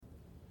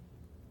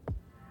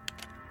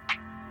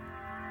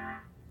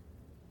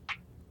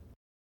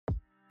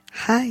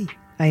Hi,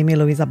 I'm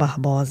Heloiza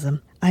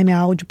Barbosa. I'm an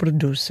audio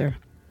producer.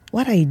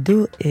 What I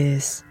do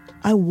is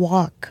I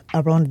walk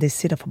around the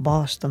city of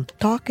Boston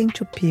talking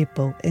to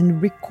people and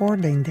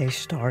recording their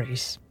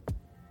stories.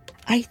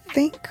 I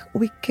think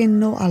we can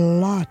know a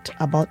lot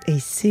about a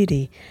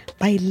city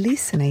by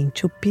listening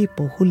to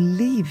people who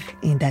live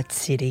in that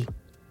city.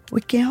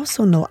 We can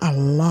also know a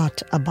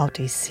lot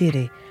about a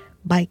city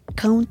by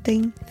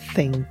counting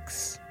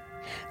things.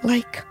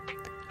 Like,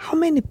 how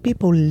many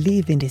people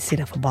live in the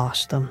city of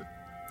Boston?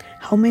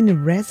 How many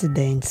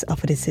residents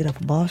of the city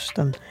of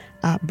Boston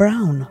are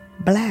brown,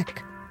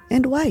 black,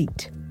 and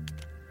white?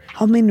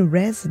 How many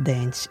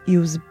residents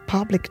use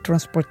public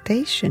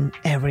transportation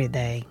every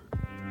day?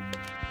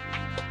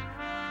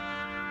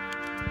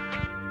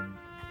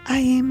 I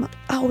am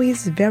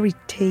always very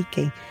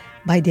taken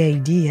by the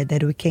idea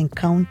that we can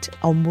count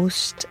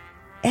almost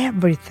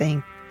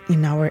everything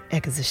in our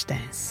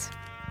existence.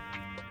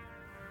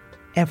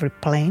 Every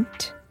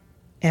plant,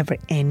 every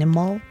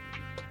animal,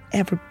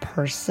 every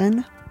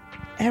person,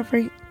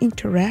 every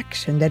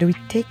interaction that we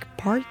take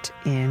part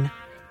in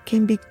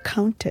can be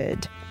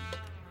counted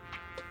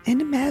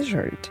and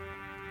measured.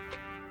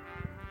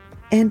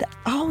 And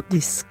all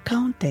this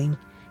counting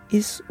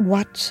is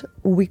what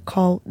we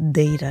call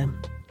data.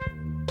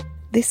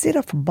 The city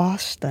of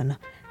Boston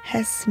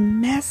has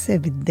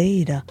massive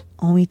data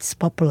on its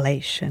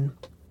population.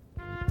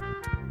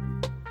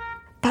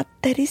 But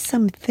there is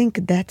something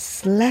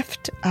that's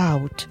left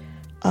out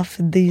of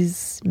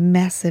these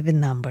massive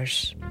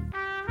numbers.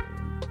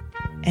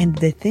 And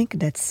the thing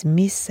that's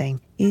missing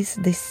is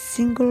the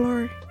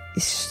singular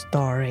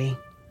story,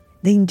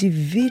 the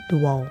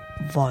individual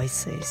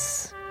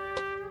voices.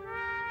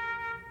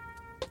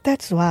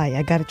 That's why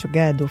I got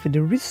together with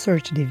the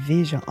research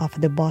division of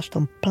the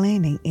Boston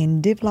Planning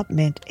and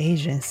Development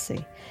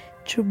Agency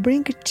to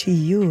bring to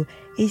you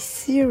a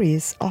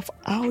series of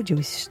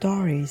audio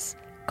stories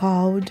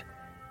called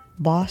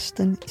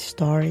Boston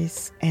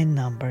Stories and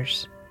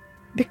Numbers.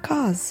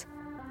 Because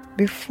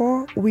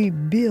before we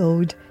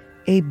build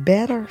a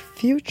better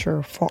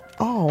future for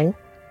all,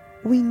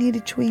 we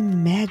need to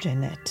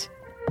imagine it.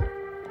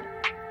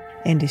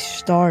 And the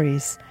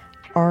stories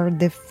are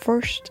the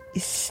first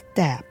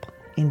step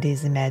in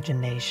this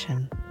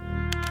imagination.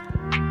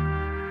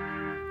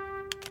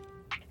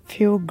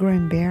 Phill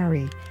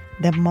Granberry,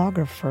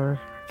 demographer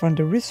from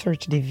the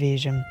research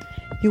division,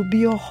 will be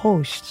your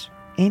host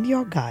and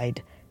your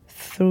guide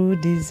through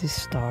these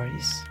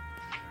stories.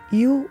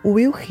 You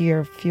will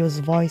hear Phil's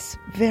voice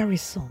very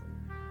soon.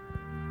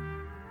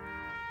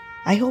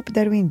 I hope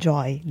that you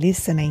enjoy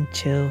listening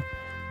to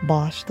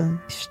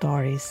Boston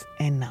Stories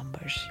and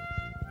Numbers.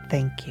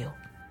 Thank you.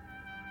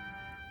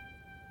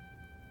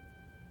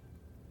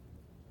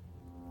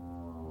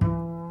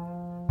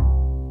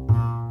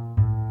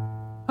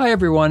 Hi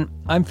everyone,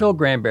 I'm Phill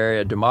Granberry,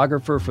 a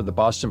demographer for the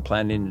Boston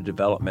Planning and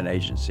Development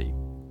Agency.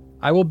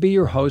 I will be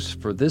your host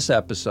for this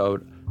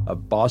episode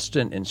of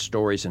Boston in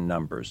Stories and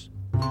Numbers.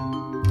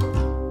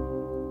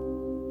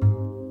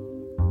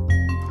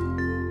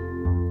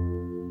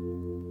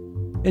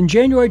 In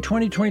January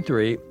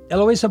 2023,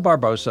 Heloiza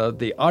Barbosa,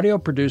 the audio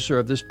producer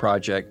of this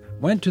project,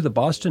 went to the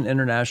Boston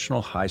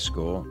International High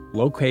School,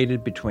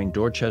 located between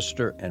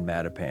Dorchester and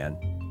Mattapan,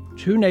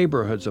 two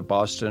neighborhoods of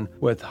Boston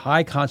with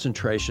high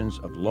concentrations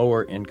of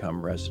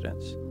lower-income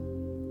residents.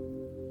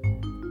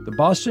 The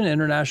Boston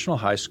International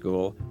High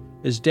School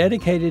is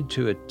dedicated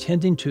to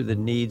attending to the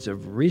needs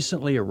of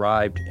recently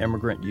arrived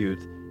immigrant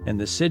youth in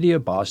the city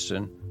of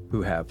Boston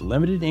who have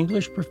limited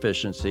English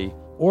proficiency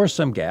or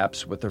some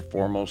gaps with their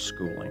formal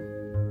schooling.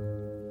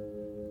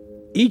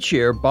 Each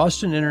year,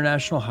 Boston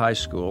International High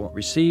School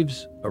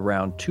receives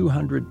around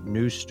 200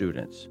 new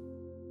students.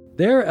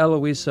 There,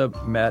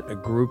 Heloiza met a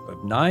group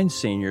of 9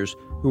 seniors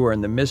who are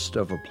in the midst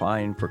of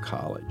applying for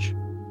college.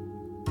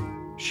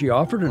 She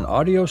offered an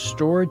audio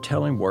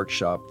storytelling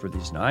workshop for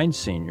these 9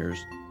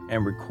 seniors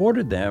and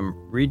recorded them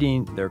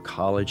reading their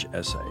college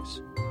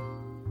essays.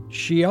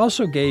 She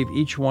also gave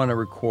each one a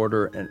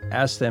recorder and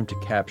asked them to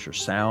capture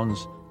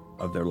sounds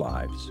of their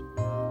lives.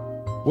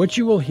 What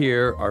you will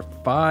hear are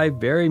 5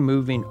 very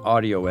moving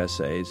audio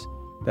essays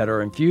that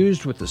are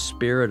infused with the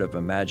spirit of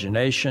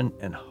imagination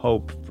and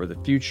hope for the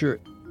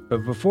future.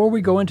 But before we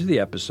go into the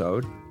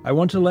episode, I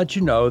want to let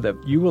you know that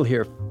you will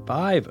hear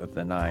 5 of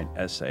the 9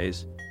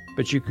 essays,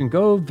 but you can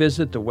go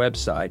visit the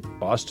website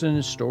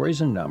Boston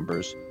Stories and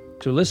Numbers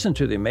to listen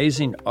to the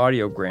amazing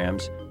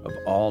audiograms of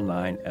all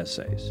 9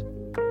 essays.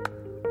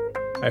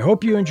 I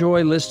hope you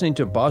enjoy listening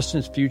to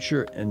Boston's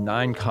Future in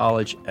 9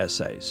 college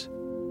essays.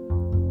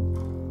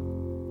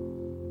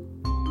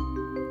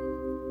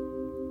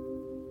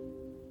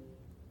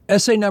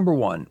 Essay number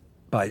 1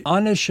 by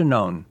Anas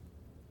Shanon.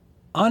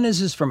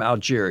 Anas is from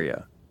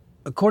Algeria.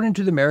 According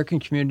to the American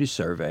Community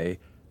Survey,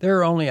 there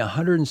are only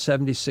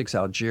 176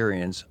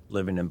 Algerians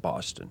living in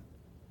Boston.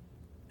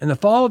 In the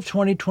fall of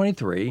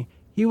 2023,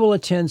 he will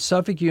attend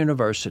Suffolk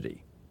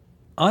University.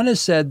 Anas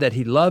said that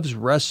he loves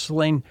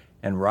wrestling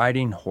and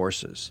riding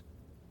horses.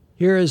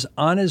 Here is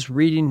Anas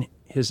reading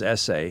his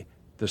essay,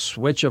 The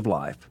Switch of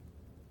Life.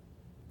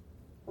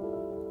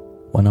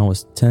 When I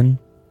was 10,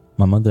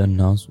 my mother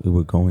announced we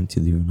were going to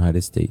the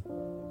United States.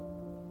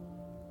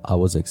 I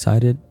was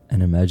excited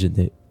and imagined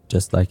it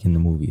just like in the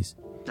movies.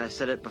 I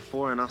said it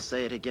before and I'll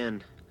say it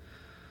again.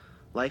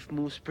 Life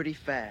moves pretty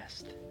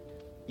fast.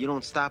 You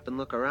don't stop and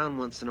look around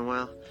once in a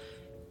while,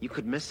 you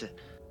could miss it.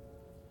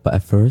 But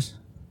at first,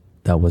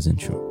 that wasn't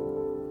true.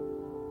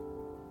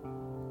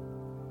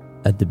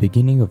 At the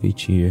beginning of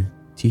each year,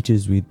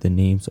 teachers read the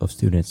names of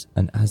students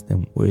and ask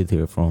them where they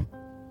are from.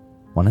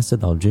 When I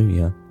said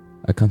Algeria,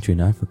 a country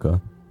in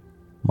Africa,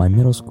 my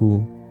middle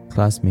school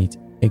classmates'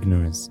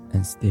 ignorance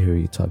and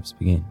stereotypes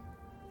began.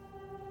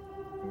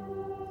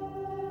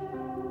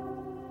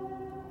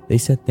 They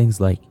said things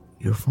like,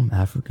 "You're from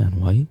Africa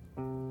and white?"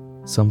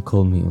 Some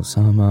called me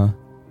Osama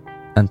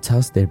and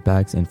tossed their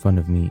bags in front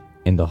of me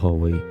in the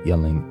hallway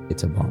yelling,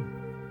 "It's a bomb."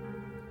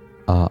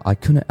 I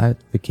couldn't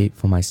advocate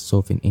for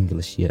myself in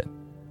English yet,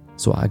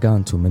 so I got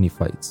into many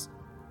fights.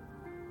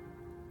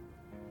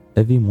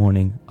 Every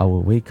morning, I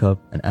would wake up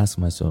and ask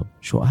myself,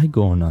 should I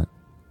go or not?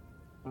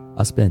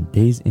 I spent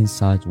days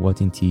inside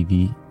watching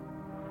TV.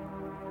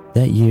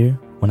 That year,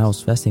 when I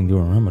was fasting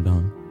during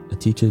Ramadan, a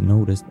teacher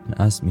noticed and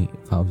asked me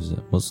if I was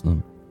a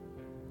Muslim.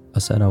 I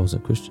said I was a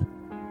Christian.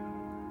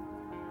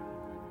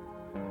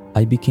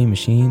 I became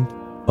ashamed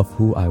of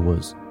who I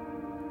was.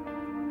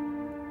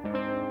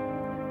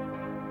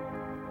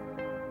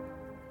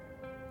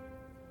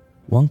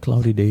 One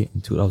cloudy day in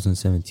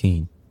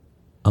 2017,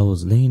 I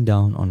was laying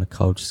down on the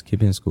couch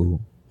skipping school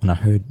when I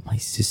heard my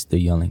sister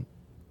yelling.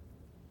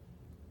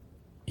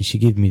 And she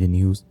gave me the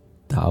news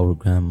that our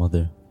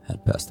grandmother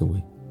had passed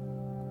away.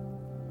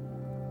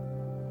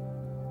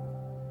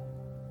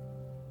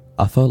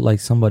 I felt like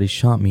somebody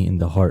shot me in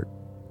the heart.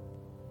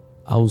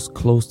 I was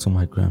close to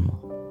my grandma.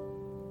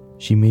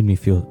 She made me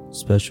feel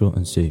special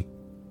and sick.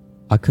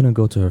 I couldn't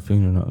go to her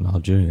funeral in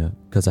Algeria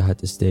because I had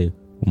to stay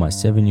with my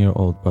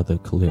 7-year-old brother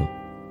Khalil.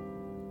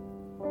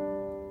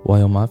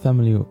 While my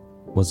family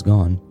was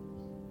gone,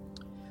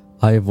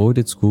 I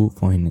avoided school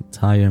for an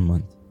entire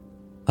month.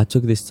 I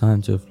took this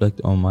time to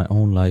reflect on my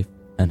own life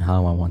and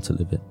how I want to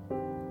live it.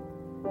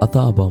 I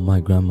thought about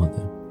my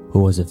grandmother, who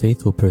was a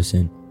faithful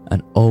person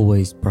and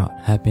always brought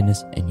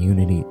happiness and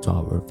unity to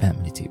our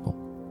family table.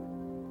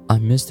 I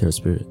missed her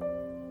spirit.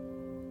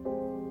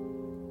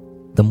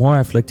 The more I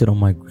reflected on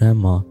my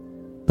grandma,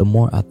 the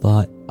more I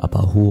thought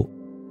about who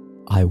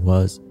I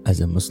was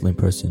as a Muslim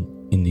person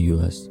in the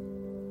US.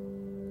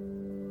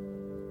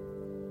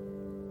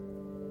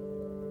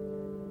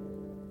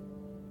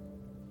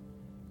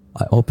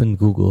 I opened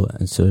Google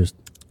and searched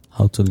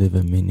how to live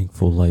a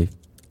meaningful life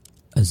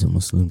as a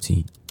Muslim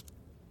teen.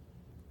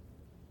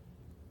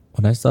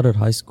 When I started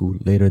high school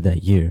later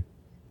that year,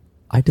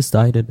 I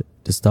decided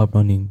to stop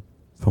running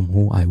from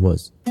who I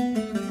was.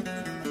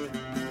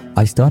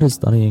 I started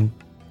studying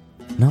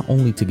not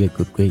only to get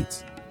good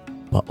grades,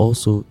 but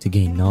also to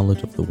gain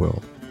knowledge of the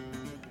world.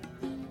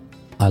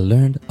 I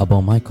learned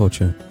about my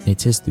culture,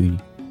 its history,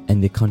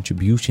 and the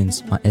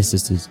contributions my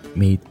ancestors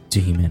made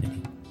to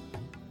humanity.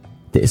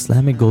 The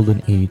Islamic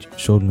Golden Age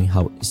showed me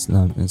how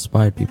Islam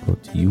inspired people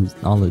to use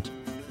knowledge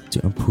to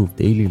improve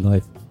daily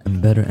life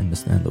and better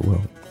understand the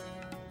world.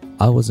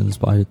 I was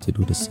inspired to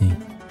do the same.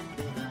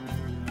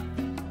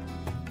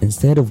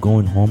 Instead of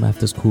going home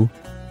after school,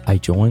 I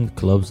joined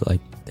clubs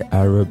like the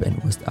Arab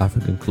and West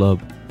African Club.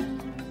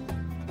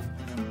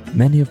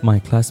 Many of my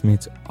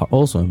classmates are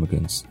also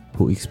immigrants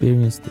who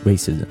experienced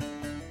racism,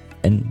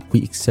 and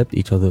we accept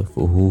each other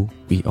for who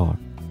we are.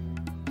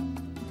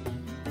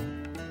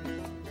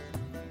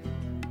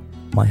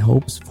 My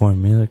hopes for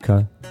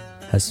America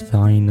has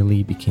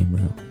finally become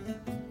real.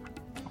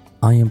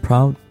 I am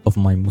proud of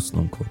my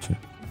Muslim culture.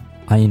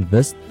 I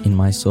invest in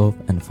myself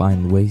and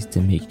find ways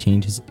to make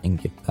changes and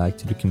give back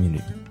to the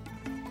community.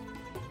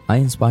 I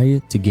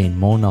inspire to gain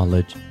more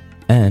knowledge,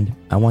 and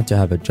I want to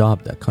have a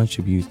job that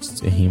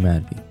contributes to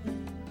humanity.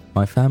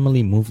 My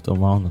family moved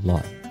around a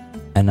lot,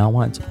 and I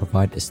want to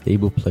provide a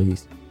stable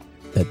place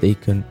that they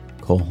can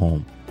call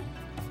home.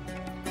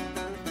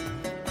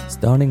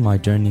 Starting my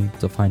journey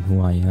to find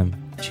who I am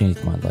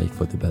changed my life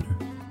for the better.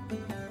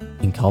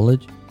 In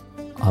college,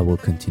 I will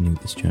continue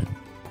this journey.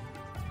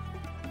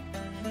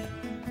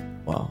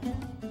 Wow.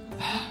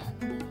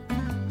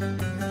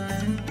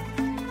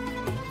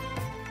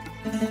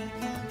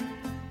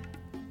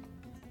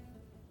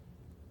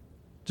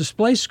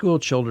 Displaced school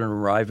children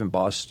arrive in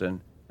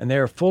Boston, and they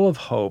are full of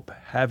hope,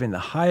 having the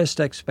highest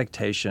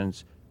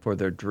expectations for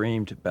their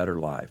dreamed better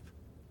life.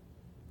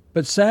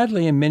 But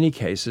sadly, in many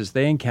cases,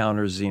 they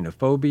encounter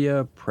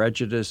xenophobia,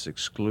 prejudice,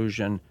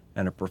 exclusion,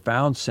 and a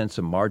profound sense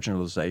of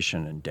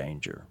marginalization and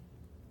danger.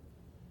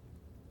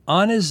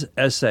 Anna's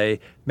essay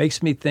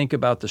makes me think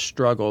about the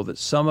struggle that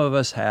some of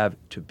us have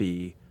to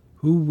be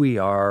who we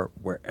are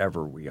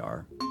wherever we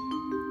are.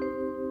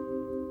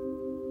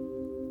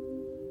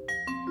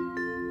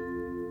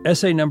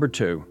 Essay number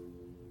 2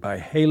 by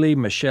Haley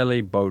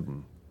Michelle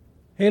Bowden.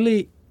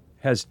 Haley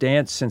has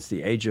danced since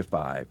the age of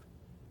 5.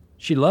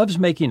 She loves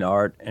making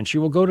art, and she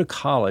will go to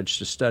college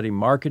to study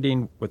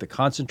marketing with a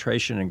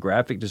concentration in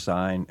graphic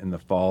design in the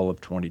fall of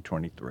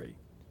 2023.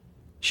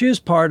 She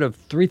is part of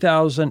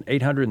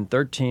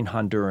 3,813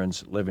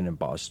 Hondurans living in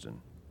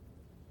Boston.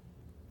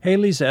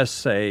 Haley's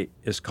essay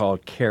is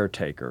called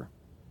Caretaker.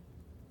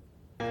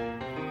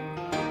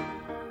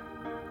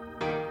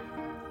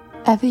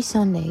 Every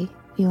Sunday,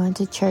 we went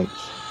to church.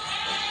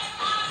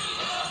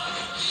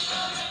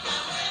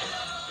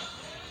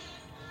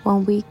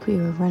 One week, we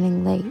were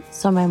running late,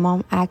 so my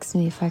mom asked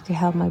me if I could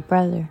help my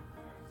brother,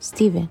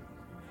 Steven.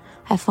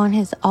 I found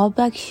his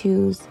all-black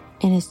shoes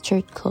and his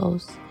church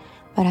clothes,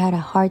 but I had a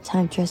hard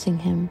time dressing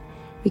him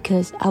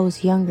because I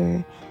was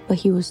younger, but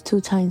he was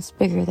 2 times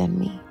bigger than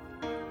me.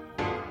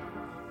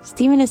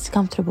 Steven is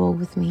comfortable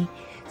with me,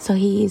 so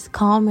he is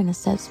calm and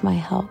accepts my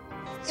help.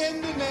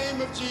 In the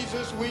name of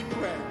Jesus, we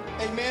pray.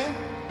 Amen.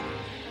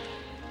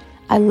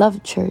 I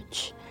love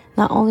church,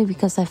 not only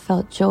because I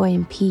felt joy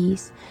and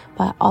peace,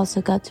 but I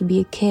also got to be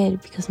a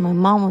kid because my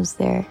mom was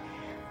there.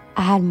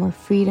 I had more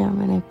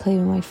freedom and I played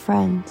with my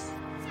friends.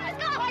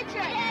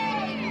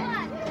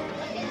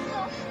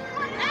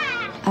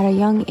 At a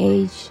young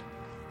age,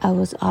 I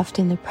was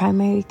often the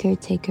primary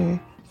caretaker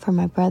for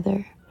my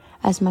brother,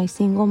 as my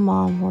single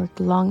mom worked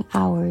long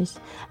hours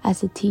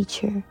as a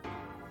teacher.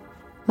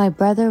 My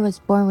brother was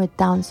born with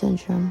Down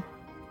syndrome.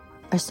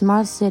 Our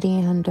small city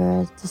in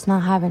Honduras does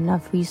not have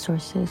enough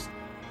resources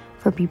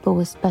for people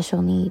with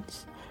special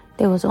needs.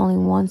 There was only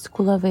one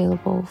school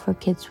available for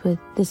kids with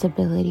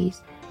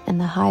disabilities,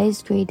 and the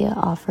highest grade they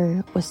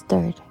offered was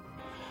 3rd.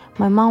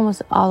 My mom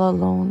was all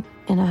alone,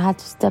 and I had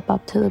to step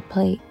up to the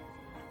plate.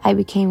 I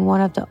became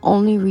one of the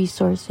only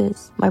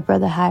resources my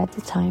brother had at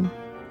the time.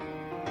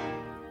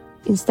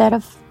 Instead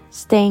of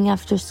staying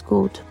after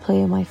school to play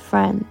with my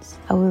friends,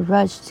 I would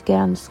rush to get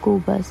on the school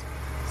bus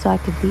so I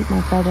could beat my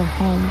brother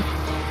home.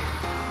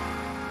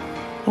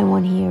 And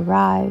when he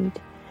arrived,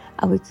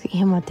 I would greet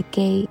him at the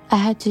gate. I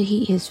had to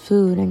eat his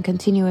food and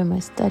continue with my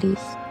studies.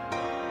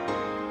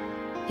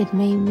 It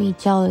made me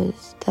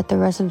jealous that the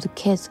rest of the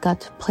kids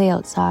got to play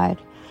outside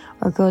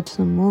or go to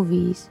the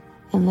movies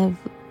and live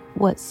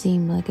what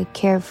seemed like a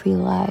carefree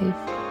life.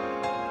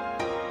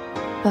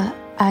 But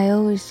I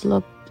always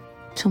looked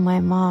to my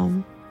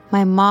mom.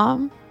 My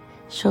mom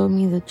showed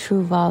me the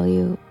true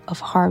value of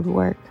hard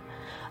work.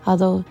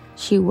 Although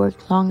she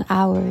worked long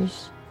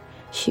hours,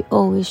 she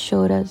always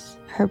showed us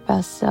her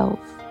best self.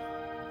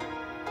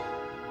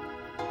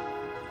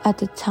 At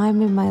the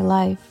time in my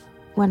life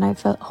when I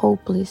felt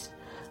hopeless,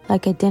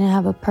 like I didn't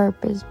have a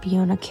purpose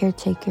beyond a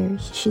caretaker,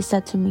 she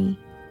said to me,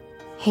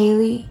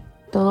 "Haley,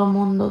 todo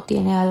mundo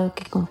tiene algo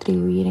que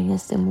contribuir en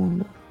este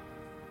mundo.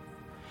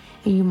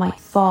 And you might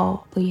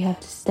fall, but you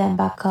have to stand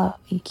back up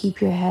and keep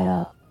your head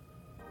up."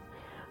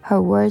 Her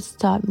words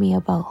taught me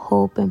about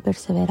hope and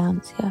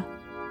perseverancia.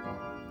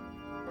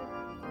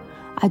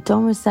 I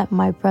don't resent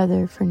my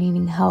brother for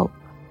needing help.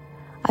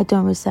 I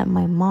don't resent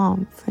my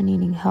mom for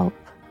needing help.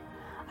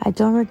 I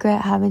don't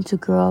regret having to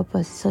grow up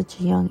at such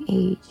a young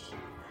age.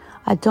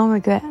 I don't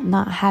regret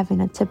not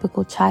having a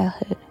typical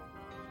childhood.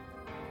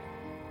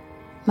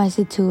 My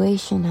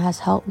situation has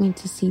helped me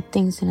to see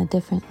things in a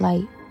different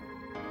light.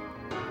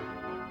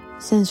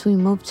 Since we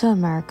moved to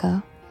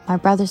America, my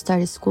brother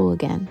started school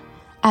again.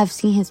 I've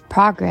seen his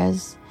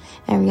progress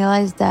and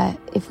realized that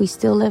if we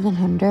still lived in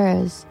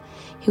Honduras,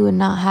 he would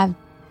not have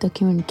the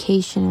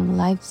communication and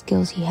life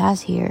skills he has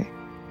here.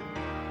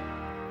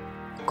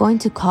 Going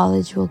to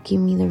college will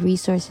give me the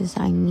resources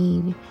I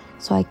need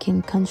so I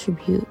can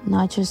contribute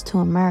not just to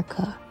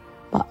America,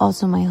 but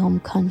also my home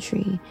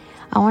country.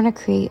 I want to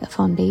create a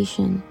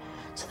foundation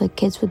so the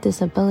kids with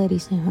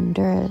disabilities in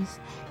Honduras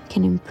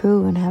can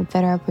improve and have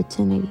better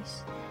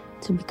opportunities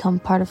to become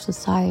part of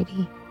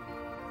society.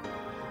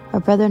 My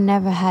brother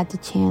never had the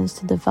chance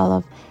to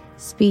develop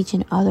speech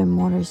and other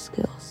motor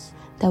skills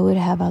that would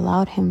have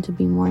allowed him to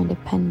be more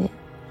independent.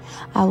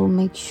 I will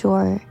make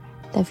sure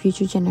that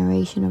future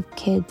generation of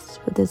kids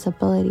with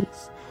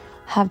disabilities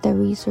have the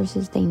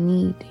resources they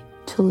need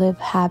to live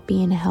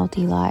happy and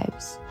healthy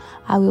lives.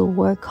 I will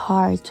work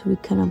hard to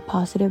become a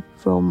positive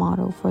role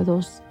model for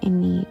those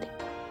in need.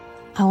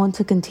 I want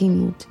to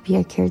continue to be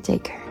a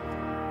caretaker.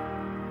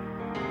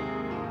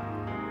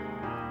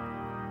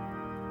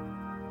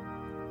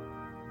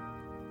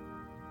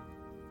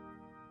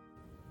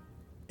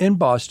 In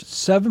Boston,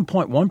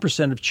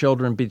 7.1% of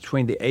children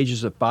between the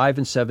ages of 5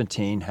 and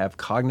 17 have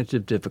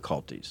cognitive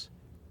difficulties,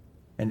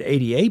 and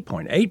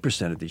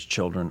 88.8% of these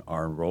children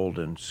are enrolled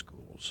in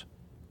schools.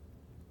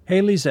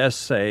 Haley's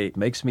essay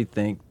makes me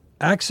think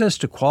access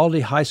to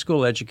quality high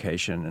school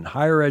education and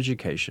higher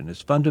education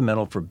is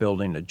fundamental for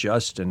building a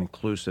just and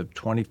inclusive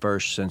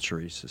 21st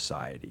century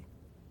society.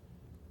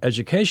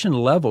 Education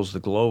levels the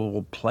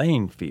global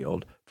playing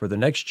field for the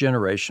next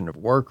generation of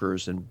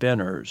workers,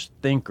 inventors,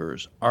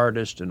 thinkers,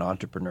 artists, and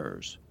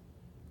entrepreneurs.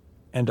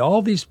 And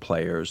all these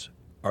players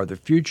are the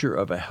future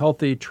of a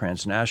healthy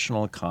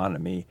transnational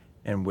economy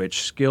in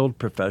which skilled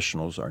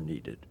professionals are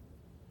needed.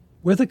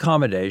 With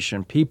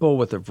accommodation, people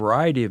with a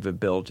variety of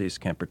abilities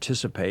can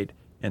participate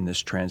in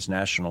this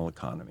transnational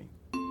economy.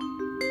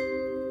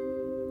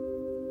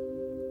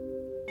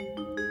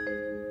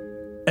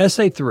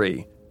 Essay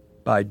 3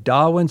 by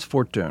Dawins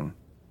Fortune.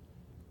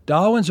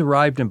 Dawins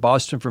arrived in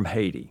Boston from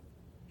Haiti.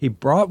 He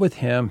brought with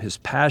him his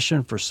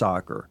passion for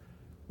soccer,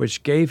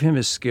 which gave him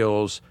his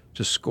skills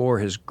to score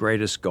his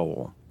greatest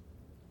goal.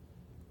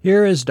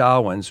 Here is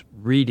Dawins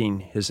reading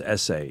his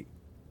essay,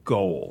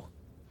 Goal.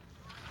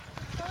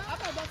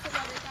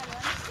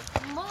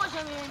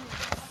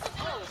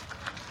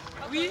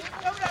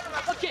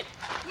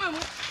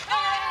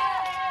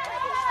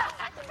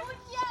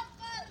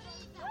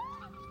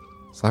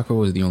 Soccer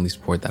was the only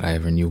sport that I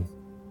ever knew.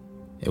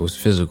 It was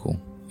physical.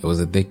 It was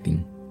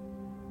addicting.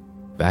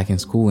 Back in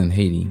school in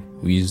Haiti,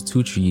 we used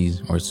 2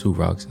 trees or 2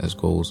 rocks as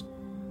goals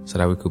so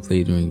that we could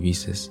play during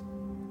recess.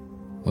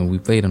 When we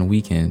played on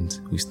weekends,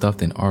 we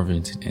stuffed an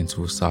orange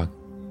into a sock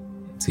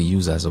to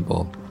use as a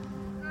ball.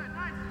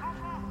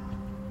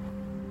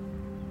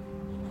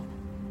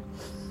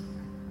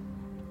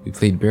 We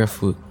played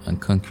barefoot on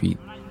concrete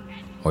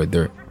or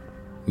dirt.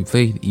 We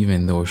played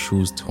even though our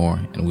shoes tore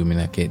and we may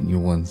not get new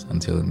ones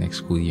until the next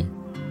school year.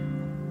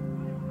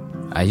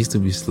 I used to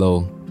be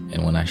slow,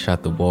 and when I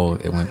shot the ball,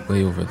 it went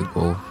way over the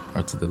goal,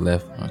 or to the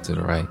left, or to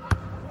the right.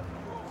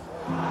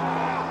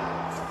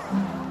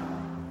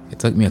 It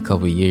took me a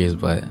couple years,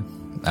 but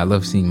I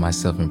love seeing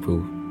myself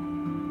improve.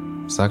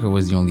 Soccer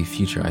was the only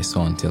future I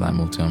saw until I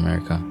moved to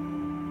America.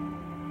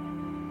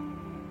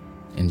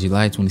 In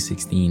July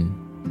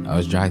 2016, I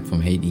was dragged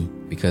from Haiti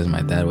because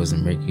my dad was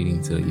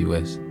immigrating to the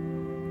US.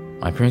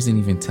 My parents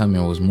didn't even tell me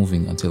I was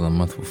moving until a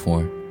month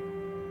before.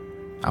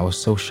 I was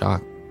so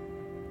shocked.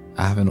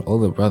 I have an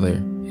older brother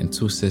and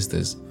 2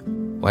 sisters.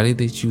 Why did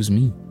they choose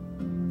me?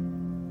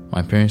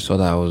 My parents saw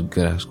that I was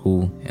good at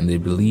school and they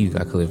believed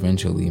I could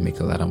eventually make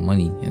a lot of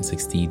money and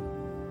succeed.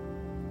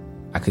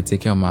 I could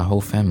take care of my whole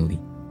family.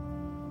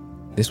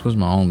 This was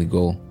my only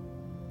goal.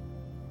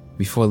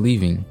 Before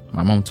leaving,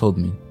 my mom told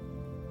me,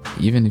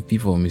 even if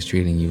people are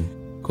mistreating you,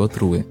 go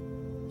through it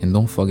and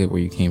don't forget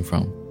where you came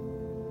from.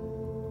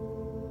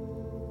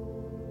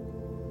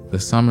 The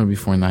summer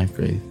before 9th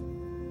grade,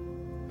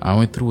 I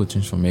went through a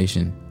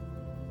transformation.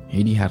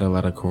 Haiti had a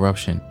lot of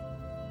corruption.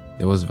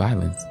 There was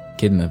violence,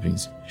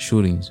 kidnappings,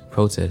 shootings,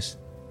 protests.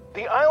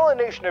 The island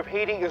nation of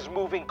Haiti is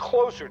moving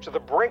closer to the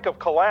brink of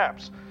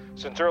collapse.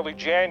 Since early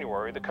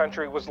January, the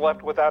country was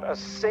left without a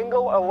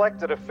single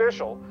elected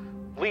official,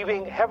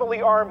 leaving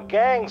heavily armed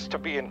gangs to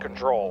be in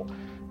control.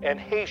 And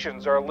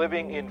Haitians are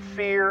living in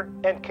fear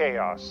and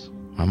chaos.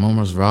 My mom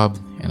was robbed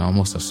and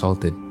almost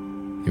assaulted.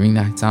 During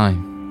that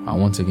time, I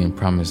once again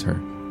promised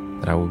her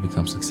that I would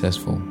become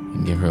successful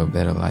and give her a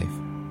better life.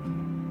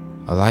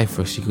 A life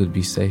where she could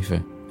be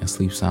safer and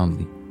sleep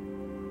soundly.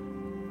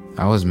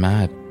 I was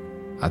mad.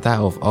 I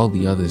thought of all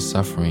the others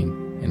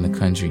suffering in the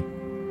country,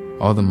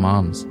 all the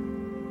moms.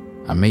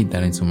 I made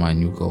that into my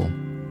new goal.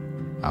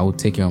 I would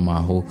take care of my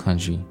whole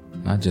country,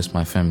 not just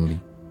my family.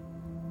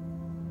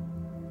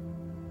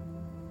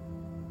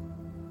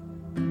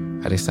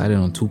 I decided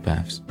on 2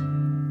 paths.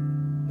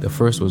 The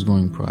first was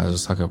going pro as a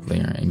soccer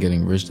player and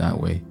getting rich that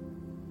way.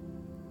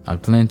 I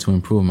planned to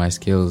improve my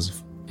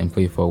skills and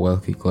play for a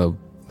wealthy club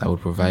that would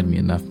provide me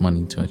enough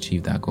money to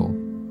achieve that goal.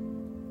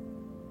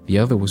 The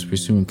other was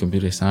pursuing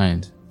computer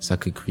science so I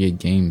could create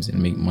games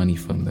and make money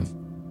from them.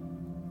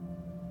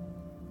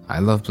 I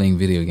love playing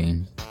video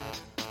games.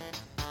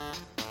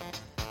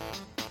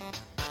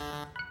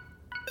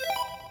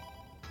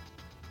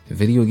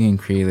 Video game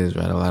creators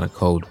write a lot of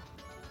code.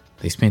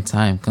 They spend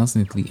time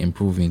constantly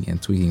improving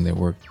and tweaking their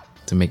work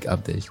to make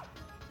updates,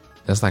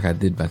 just like I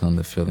did back on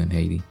the field in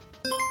Haiti.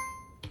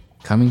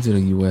 Coming to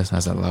the US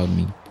has allowed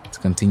me to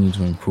continue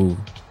to improve.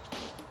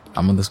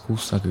 I'm on the school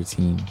soccer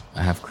team.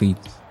 I have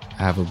cleats.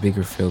 I have a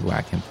bigger field where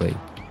I can play.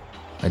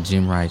 A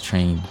gym where I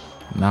train.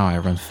 Now I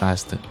run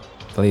faster,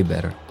 play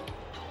better.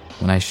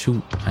 When I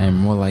shoot, I am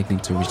more likely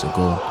to reach a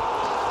goal.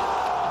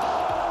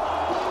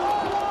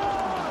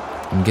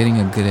 I'm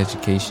getting a good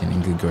education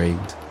and good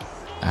grades.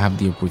 I have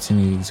the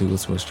opportunity to go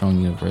to a strong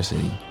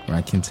university where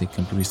I can take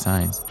computer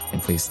science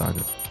and play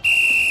soccer.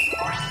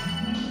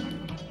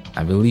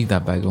 I believe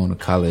that by going to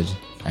college,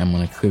 I am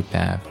on a clear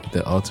path with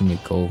the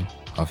ultimate goal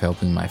of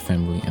helping my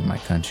family and my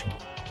country.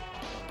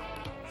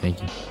 Thank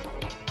you.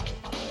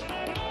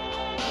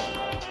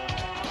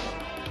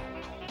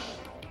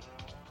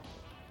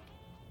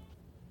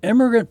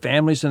 Immigrant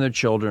families and their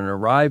children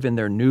arrive in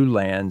their new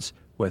lands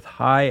with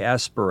high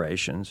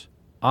aspirations,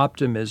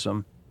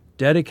 optimism,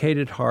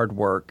 dedicated hard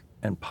work,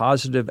 and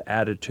positive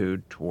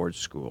attitude towards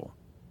school.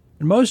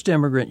 And most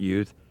immigrant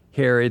youth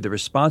carry the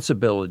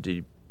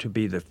responsibility to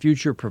be the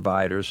future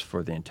providers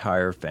for the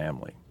entire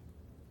family.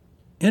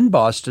 In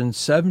Boston,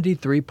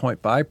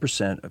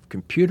 73.5% of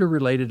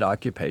computer-related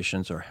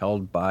occupations are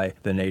held by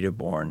the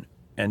native-born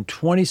and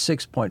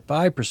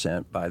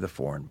 26.5% by the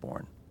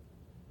foreign-born.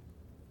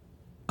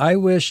 I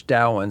wish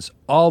Dawins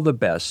all the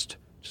best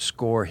to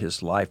score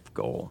his life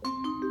goal.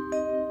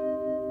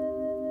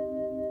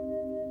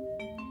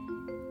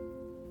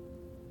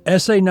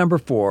 Essay number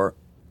 4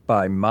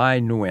 by Mai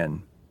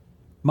Nguyen.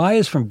 Mai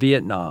is from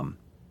Vietnam.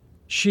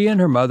 She and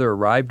her mother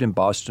arrived in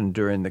Boston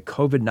during the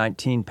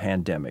COVID-19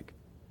 pandemic.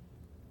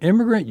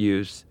 Immigrant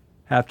youth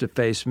have to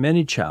face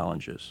many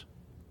challenges: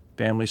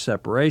 family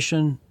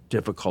separation,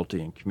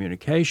 difficulty in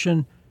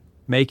communication,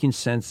 making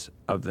sense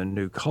of the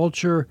new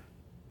culture,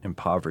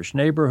 impoverished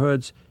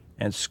neighborhoods,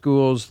 and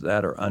schools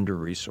that are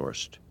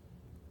under-resourced.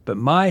 But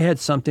Mai had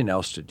something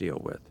else to deal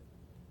with.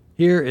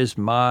 Here is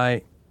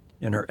Mai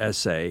in her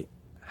essay,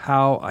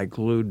 How I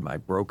Glued My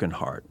Broken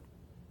Heart.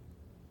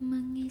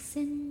 Mừng ngày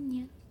sinh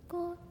nhật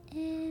của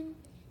em,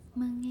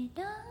 mừng ngày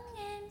đón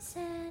em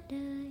ra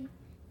đời.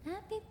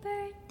 Happy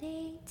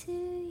birthday to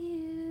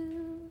you.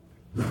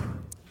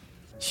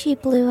 She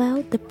blew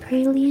out the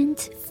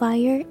brilliant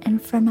fire in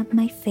front of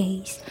my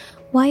face,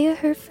 while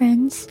her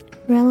friends,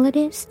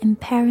 relatives, and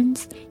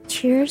parents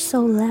cheered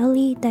so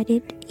loudly that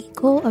it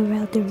echoed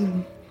around the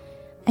room.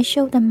 I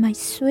showed them my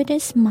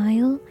sweetest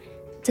smile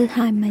to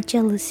hide my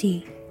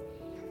jealousy.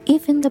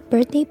 Even the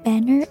birthday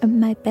banner of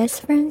my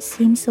best friend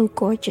seemed so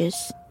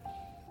gorgeous.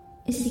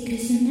 It's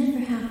because you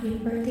never have your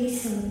birthday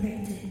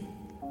celebrated,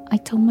 I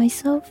told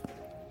myself.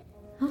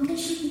 How can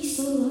she be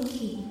so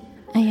lucky?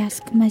 I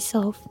asked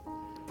myself.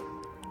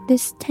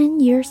 This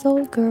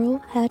 10-year-old girl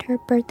had her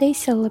birthday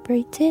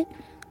celebrated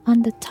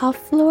on the top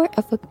floor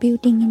of a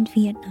building in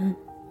Vietnam.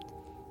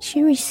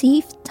 She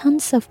received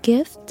tons of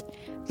gifts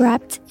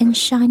wrapped in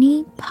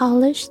shiny,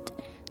 polished,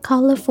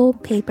 colorful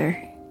paper.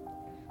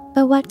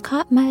 But what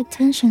caught my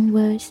attention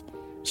was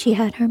she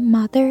had her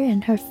mother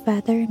and her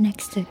father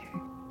next to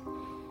her.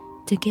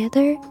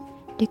 Together,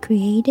 they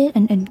created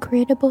an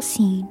incredible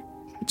scene,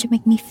 which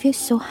made me feel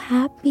so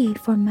happy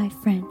for my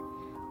friend,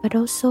 but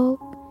also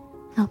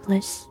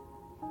helpless,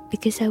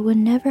 because I would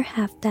never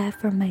have that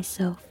for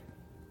myself.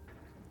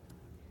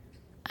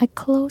 I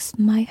closed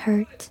my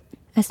heart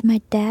as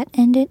my dad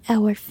ended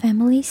our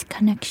family's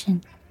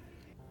connection.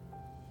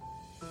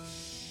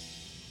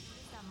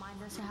 Mine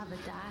doesn't have a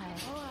dad.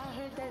 Oh, I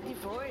heard that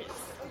divorce.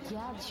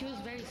 Yeah, she was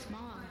very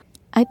small.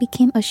 I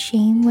became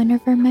ashamed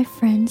whenever my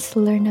friends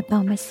learned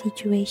about my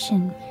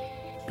situation,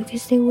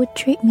 because they would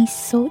treat me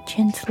so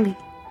gently,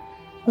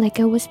 like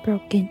I was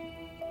broken.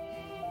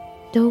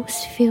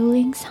 Those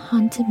feelings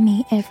haunted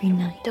me every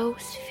night.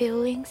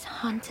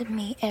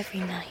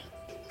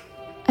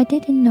 I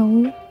didn't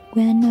know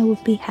when I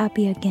would be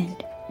happy again.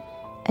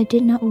 I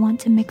did not want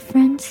to make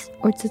friends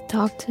or to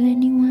talk to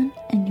anyone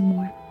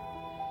anymore.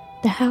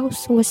 The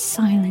house was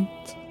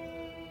silent.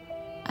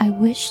 I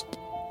wished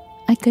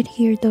I could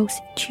hear those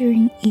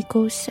cheering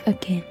echoes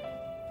again.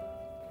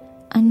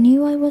 I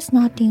knew I was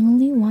not the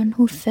only one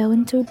who fell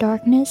into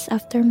darkness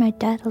after my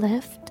dad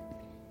left.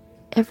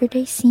 Every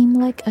day seemed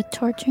like a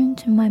torture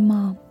to my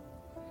mom.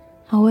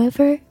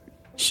 However,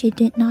 she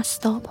did not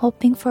stop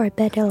hoping for a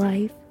better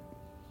life.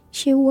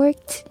 She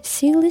worked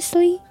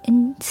ceaselessly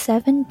in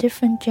 7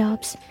 different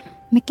jobs,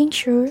 making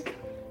sure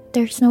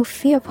there's no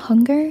fear of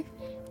hunger,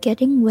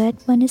 getting wet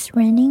when it's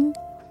raining,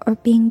 or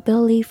being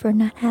bullied for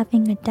not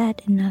having a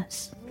dad in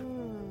us.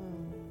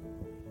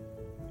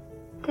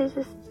 This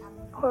is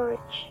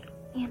porridge,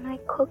 and I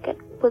cook it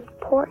with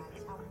pork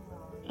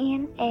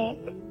and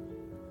egg.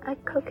 I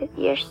cooked it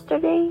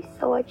yesterday,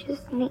 so I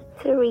just need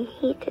to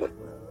reheat it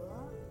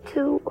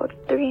 2 or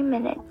 3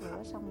 minutes.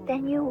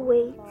 Then you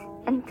wait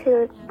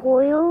until it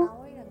boils.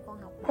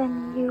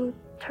 Then you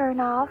turn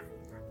off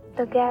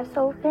the gas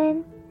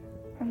oven,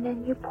 and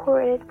then you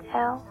pour it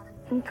out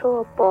into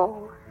a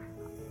bowl.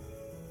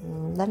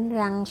 Đánh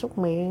răng, súc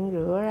miệng,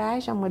 rửa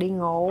ráy xong rồi đi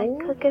ngủ.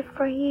 I cook it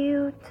for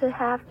you to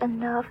have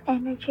enough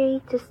energy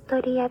to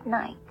study at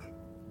night.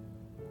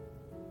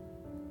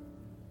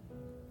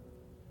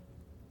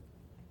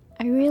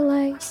 I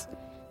realized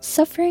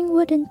suffering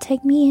wouldn't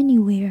take me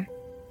anywhere.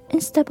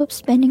 Instead of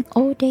spending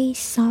all day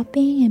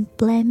sobbing and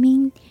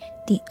blaming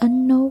the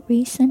unknown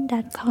reason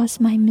that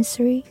caused my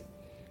misery,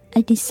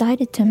 I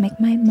decided to make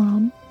my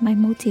mom my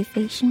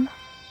motivation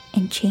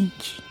and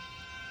change.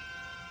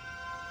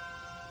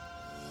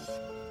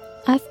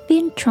 I've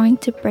been trying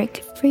to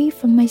break free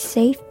from my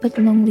safe but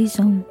lonely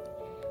zone,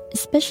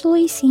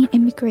 especially since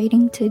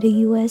immigrating to the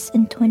US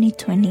in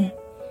 2020,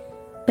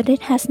 but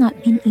it has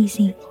not been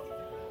easy.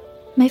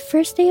 My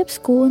first day of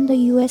school in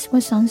the US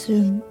was on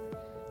Zoom.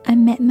 I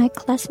met my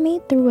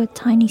classmate through a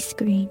tiny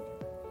screen.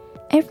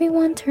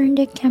 Everyone turned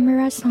their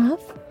cameras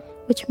off,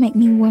 which made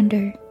me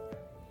wonder,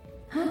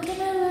 how can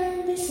I learn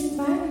in this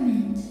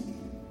environment?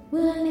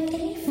 Will I make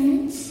any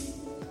friends?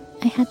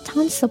 I had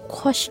tons of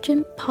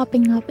questions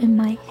popping up in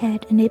my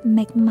head, and it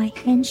made my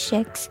hand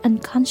shake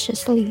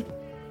unconsciously.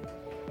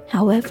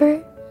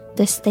 However,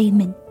 the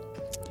statement,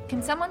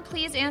 "Can someone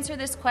please answer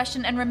this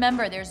question and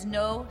remember there's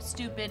no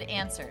stupid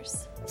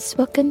answers,"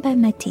 spoken by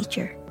my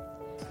teacher,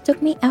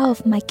 took me out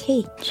of my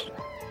cage.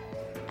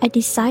 I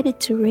decided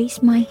to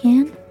raise my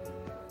hand,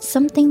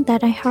 something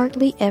that I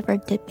hardly ever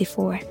did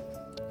before.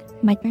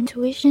 My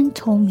intuition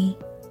told me,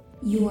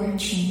 you are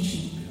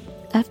changing.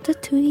 After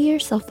 2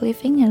 years of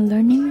living and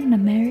learning in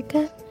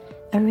America,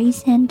 a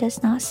raised hand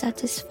does not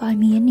satisfy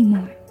me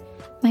anymore.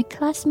 My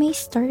classmates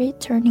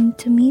started turning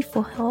to me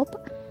for help.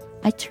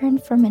 I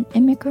turned from an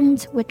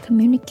immigrant with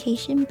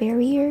communication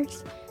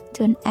barriers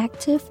to an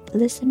active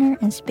listener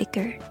and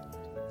speaker.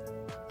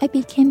 I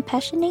became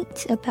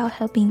passionate about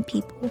helping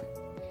people.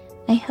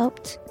 I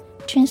helped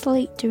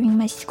translate during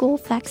my school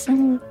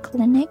vaccine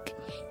clinic,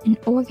 and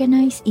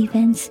organize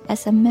events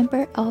as a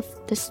member of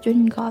the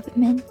student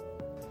government.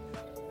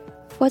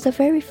 For the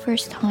very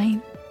first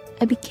time,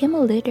 I became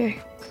a leader.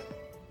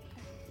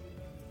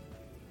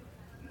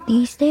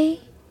 These days,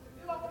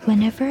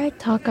 whenever I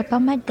talk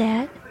about my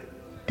dad,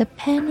 the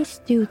pen is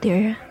still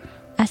there,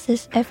 as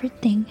if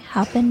everything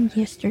happened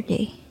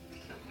yesterday.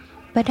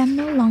 But I'm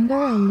no longer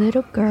a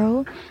little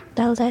girl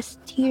that lets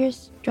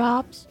tears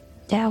drop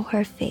down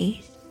her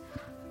face.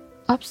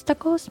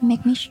 Obstacles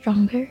make me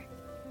stronger,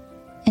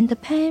 and the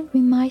pen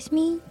reminds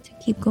me to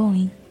keep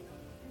going.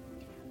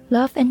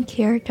 Love and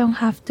care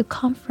don't have to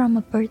come from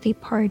a birthday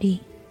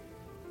party.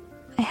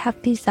 I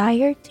have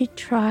desire to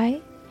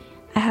try.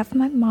 I have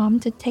my mom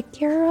to take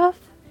care of.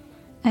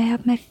 I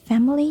have my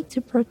family to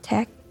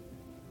protect,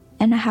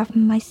 and I have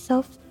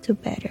myself to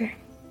better.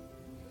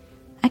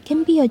 I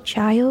can be a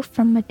child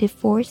from a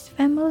divorced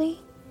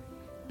family,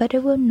 but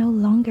it will no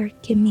longer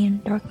keep me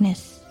in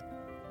darkness.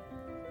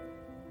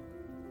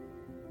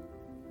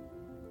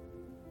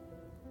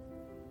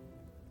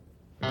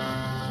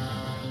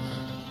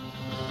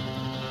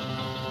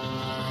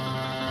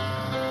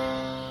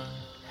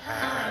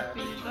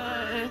 Happy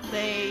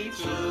birthday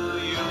to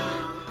you.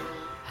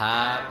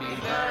 Happy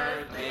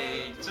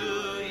birthday to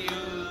you.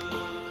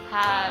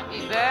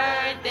 Happy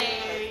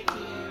birthday to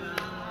you.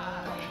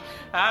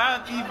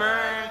 Happy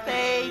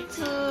birthday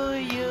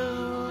to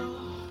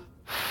you.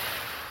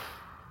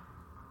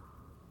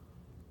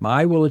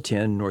 Mai will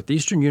attend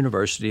Northeastern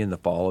University in the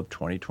fall of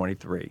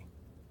 2023.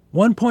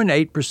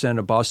 1.8%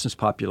 of Boston's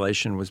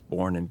population was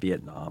born in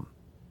Vietnam.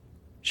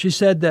 She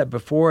said that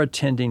before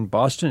attending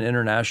Boston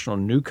International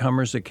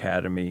Newcomers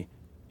Academy,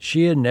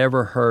 she had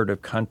never heard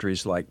of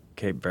countries like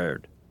Cape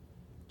Verde.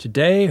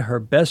 Today, her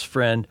best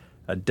friend,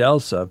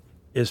 Adelsa,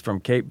 is from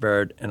Cape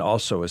Verde and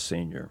also a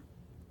senior.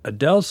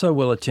 Adelsa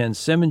will attend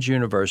Simmons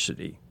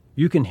University.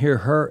 You can hear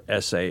her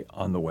essay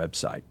on the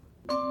website.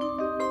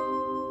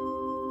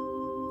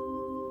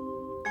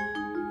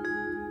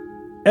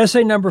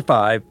 Essay number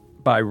 5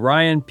 by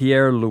Ryan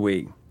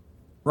Pierre-Louis.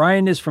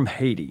 Ryan is from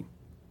Haiti.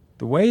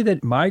 The way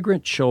that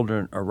migrant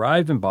children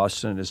arrive in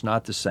Boston is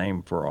not the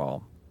same for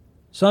all.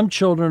 Some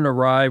children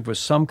arrive with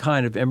some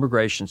kind of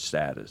immigration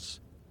status.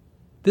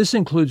 This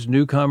includes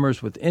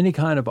newcomers with any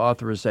kind of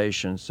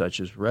authorization, such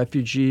as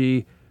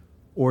refugee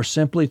or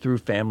simply through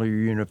family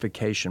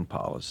reunification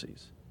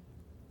policies.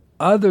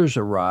 Others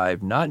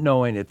arrive not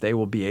knowing if they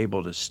will be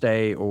able to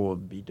stay or will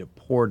be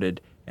deported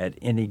at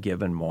any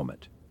given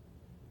moment.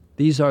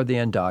 These are the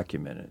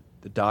undocumented,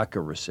 the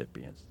DACA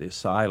recipients, the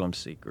asylum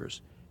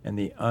seekers, and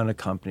the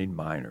unaccompanied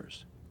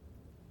minors.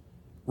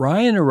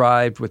 Ryan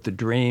arrived with the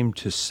dream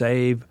to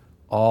save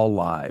all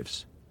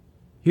lives.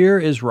 Here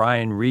is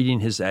Ryan reading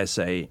his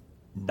essay,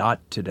 Not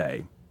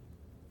Today.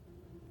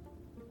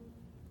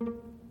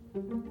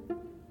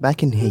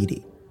 Back in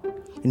Haiti,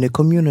 in a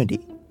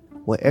community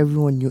where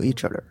everyone knew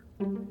each other,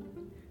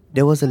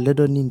 there was a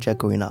little ninja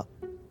growing up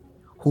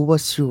who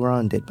was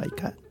surrounded by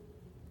cats.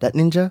 That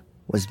ninja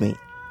was me.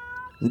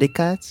 The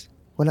cats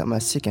were like my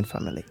second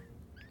family.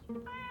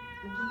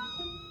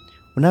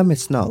 When I met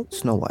Snow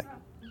White,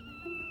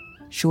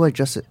 she was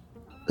just a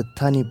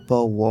tiny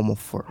ball worm of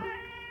fur.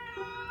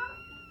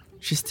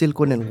 She still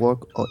couldn't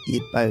work or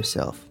eat by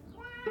herself,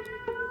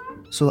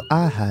 so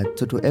I had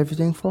to do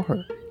everything for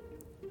her.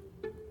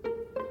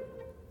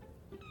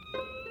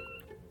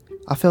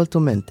 I felt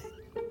tormented,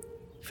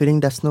 feeling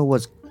that Snow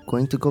was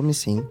going to go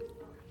missing,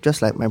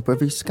 just like my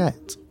previous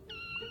cat.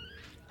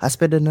 I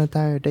spent an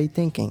entire day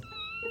thinking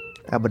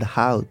about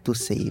how to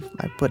save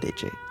my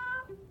protege.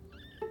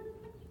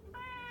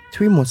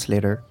 3 months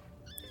later,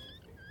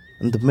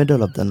 in the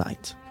middle of the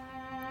night,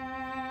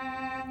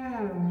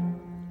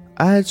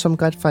 I heard some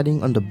cat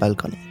fighting on the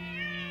balcony.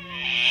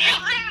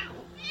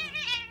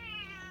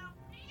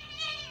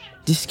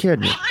 This scared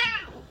me,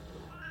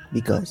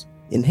 because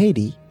in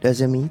Haiti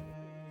there's a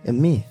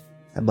myth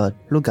about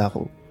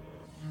loup-garou,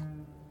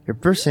 a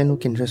person who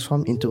can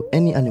transform into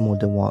any animal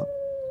they want,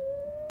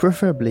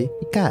 preferably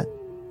a cat,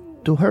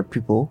 to hurt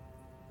people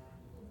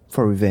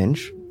for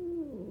revenge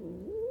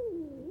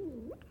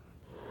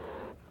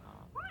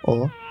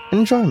or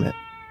enjoyment.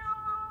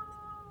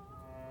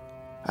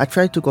 I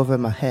tried to cover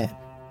my head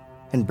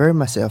and bury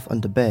myself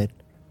on the bed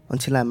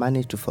until I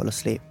managed to fall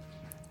asleep.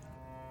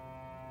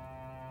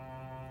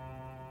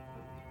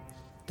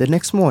 The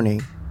next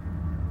morning,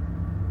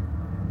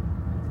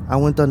 I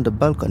went on the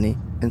balcony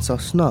and saw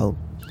Snow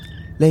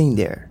laying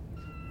there,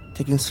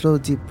 taking slow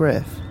deep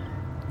breaths.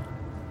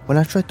 When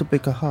I tried to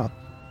pick her up,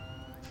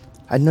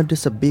 I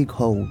noticed a big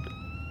hole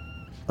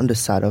on the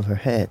side of her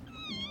head.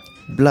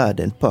 Blood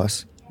and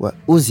pus were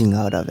oozing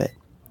out of it.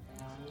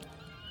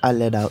 I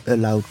let out a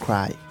loud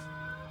cry.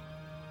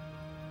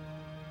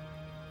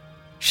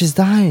 "She's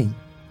dying,"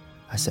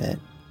 I said.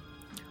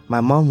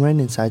 My mom ran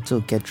inside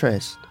to get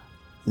dressed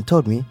and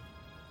told me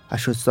I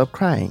should stop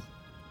crying.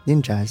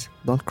 Ninjas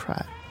don't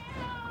cry.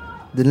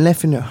 Then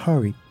left in a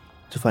hurry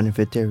to find a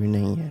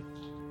veterinarian.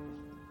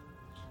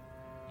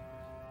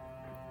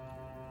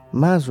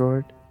 Ma's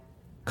word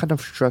kind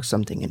of struck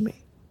something in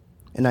me.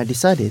 and I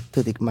decided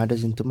to take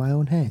matters into my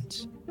own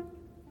hands.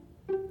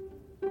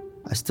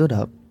 I stood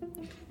up,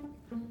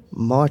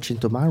 marched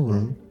into my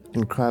room,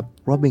 and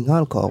grabbed rubbing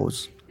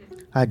alcohols,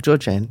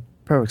 hydrogen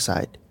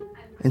peroxide,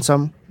 and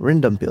some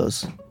random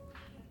pills,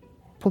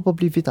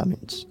 probably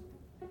vitamins.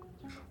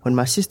 When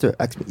my sister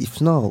asked me if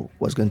Snow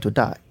was going to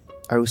die,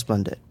 I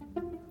responded,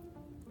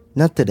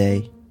 "Not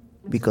today,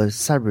 because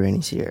Siberian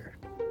is here."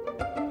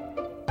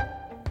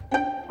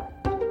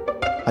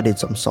 I did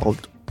some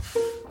salt,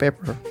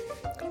 pepper,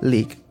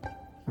 leek,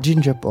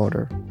 ginger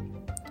powder,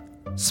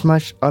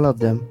 smash all of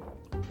them,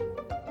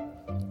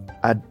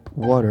 add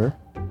water,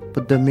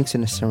 put the mix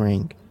in a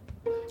syringe,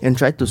 and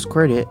tried to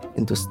squirt it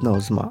into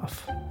Snow's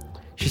mouth.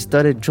 She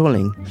started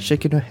drooling,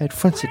 shaking her head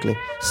frantically,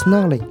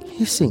 snarling,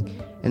 hissing,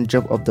 and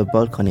jumped off the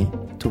balcony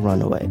to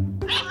run away.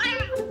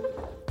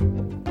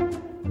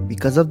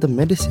 Because of the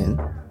medicine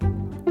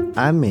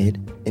I made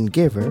and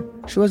gave her,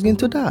 she was going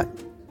to die.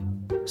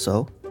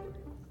 So,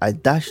 I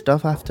dashed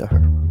off after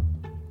her.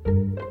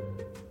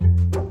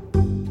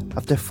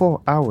 After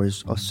 4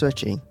 hours of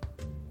searching,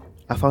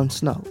 I found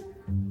Snow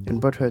and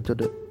brought her to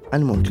the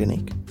animal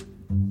clinic.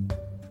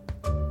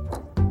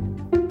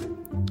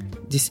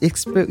 This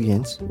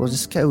experience was a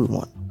scary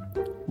one,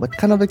 but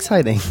kind of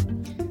exciting.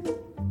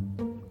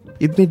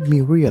 It made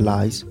me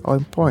realize how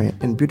important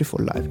and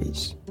beautiful life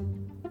is.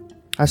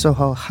 I saw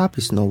how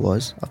happy Snow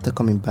was after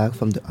coming back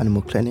from the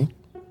animal clinic,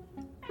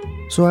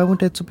 so I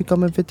wanted to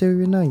become a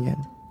veterinarian.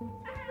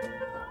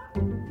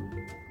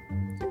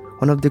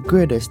 One of the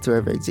greatest to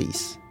ever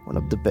exist, one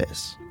of the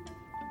best.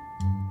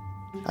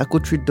 I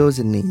could treat those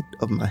in need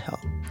of my help,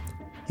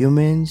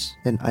 humans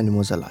and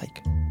animals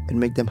alike, and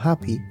make them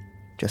happy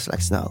just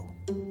like Snow.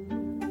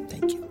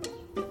 Thank you.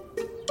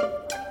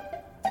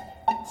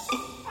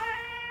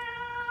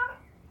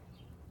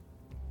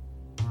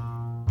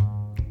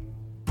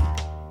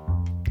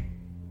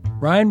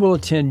 Ryan will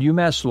attend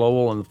UMass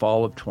Lowell in the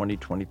fall of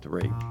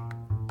 2023.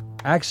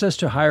 Access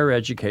to higher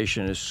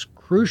education is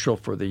crucial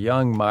for the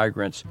young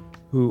migrants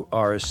who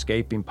are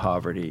escaping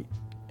poverty,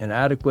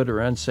 inadequate or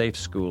unsafe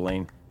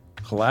schooling,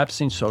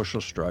 collapsing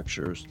social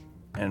structures,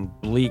 and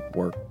bleak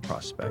work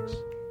prospects.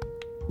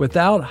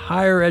 Without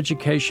higher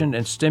education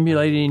and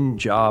stimulating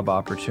job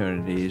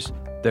opportunities,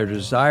 their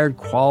desired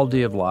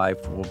quality of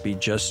life will be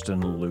just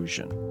an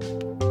illusion.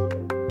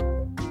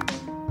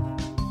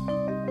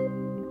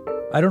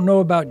 I don't know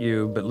about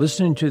you, but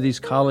listening to these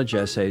college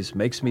essays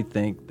makes me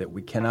think that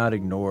we cannot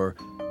ignore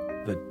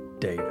the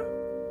data.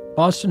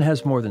 Boston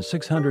has more than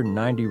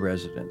 690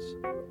 residents,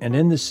 and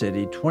in the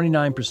city,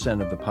 29%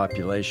 of the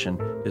population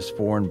is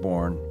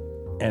foreign-born,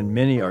 and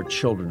many are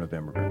children of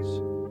immigrants.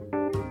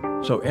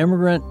 So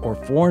immigrant or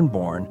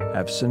foreign-born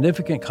have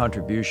significant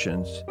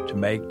contributions to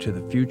make to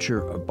the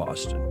future of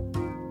Boston.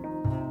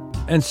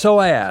 And so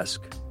I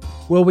ask,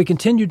 will we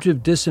continue to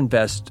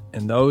disinvest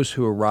in those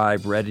who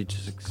arrive ready to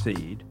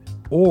succeed,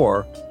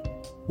 or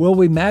will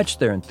we match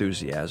their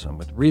enthusiasm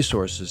with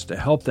resources to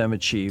help them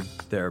achieve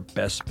their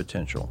best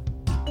potential?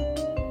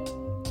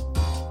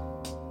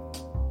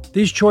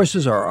 These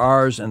choices are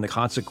ours, and the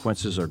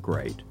consequences are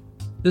great.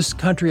 This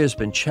country has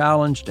been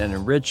challenged and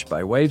enriched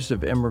by waves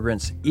of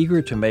immigrants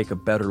eager to make a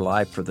better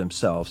life for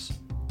themselves,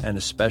 and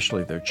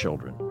especially their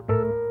children.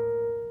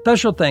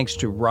 Special thanks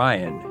to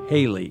Ryan,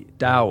 Haley,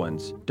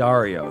 Dowens,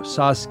 Dario,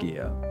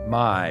 Saskia,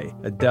 Mai,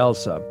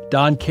 Adelsa,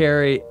 Don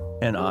Carey,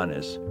 and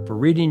Anis for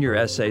reading your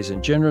essays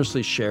and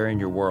generously sharing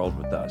your world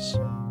with us.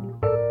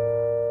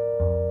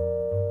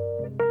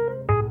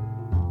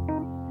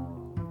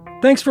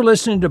 Thanks for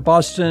listening to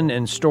Boston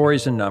in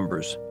Stories and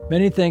Numbers.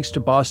 Many thanks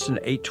to Boston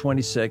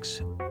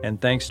 826, and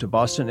thanks to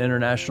Boston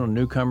International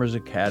Newcomers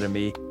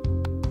Academy.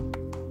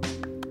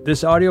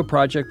 This audio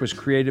project was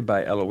created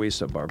by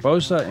Heloiza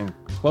Barbosa in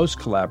close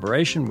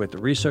collaboration with the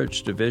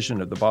Research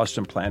Division of the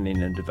Boston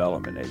Planning and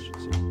Development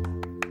Agency.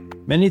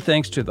 Many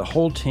thanks to the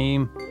whole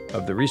team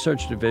of the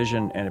Research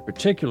Division, and in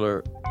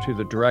particular to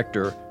the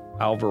director,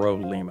 Alvaro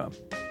Lima.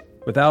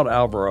 Without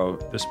Alvaro,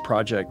 this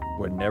project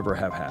would never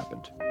have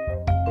happened.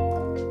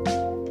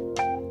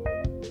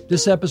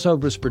 This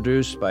episode was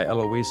produced by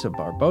Heloiza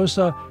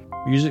Barbosa.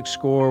 Music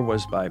score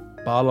was by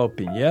Paulo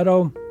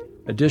Pinheiro.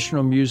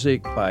 Additional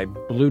music by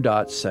Blue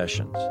Dot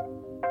Sessions.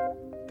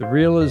 The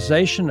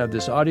realization of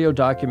this audio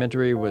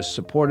documentary was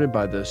supported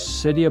by the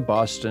City of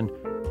Boston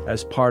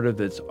as part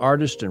of its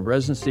Artist in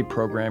Residency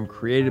program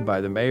created by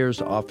the Mayor's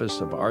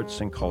Office of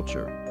Arts and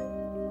Culture.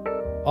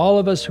 All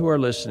of us who are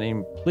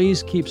listening,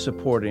 please keep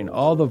supporting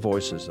all the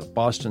voices of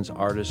Boston's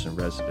artists and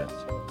residents.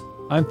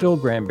 I'm Phill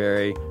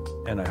Granberry,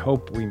 and I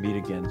hope we meet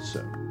again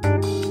soon.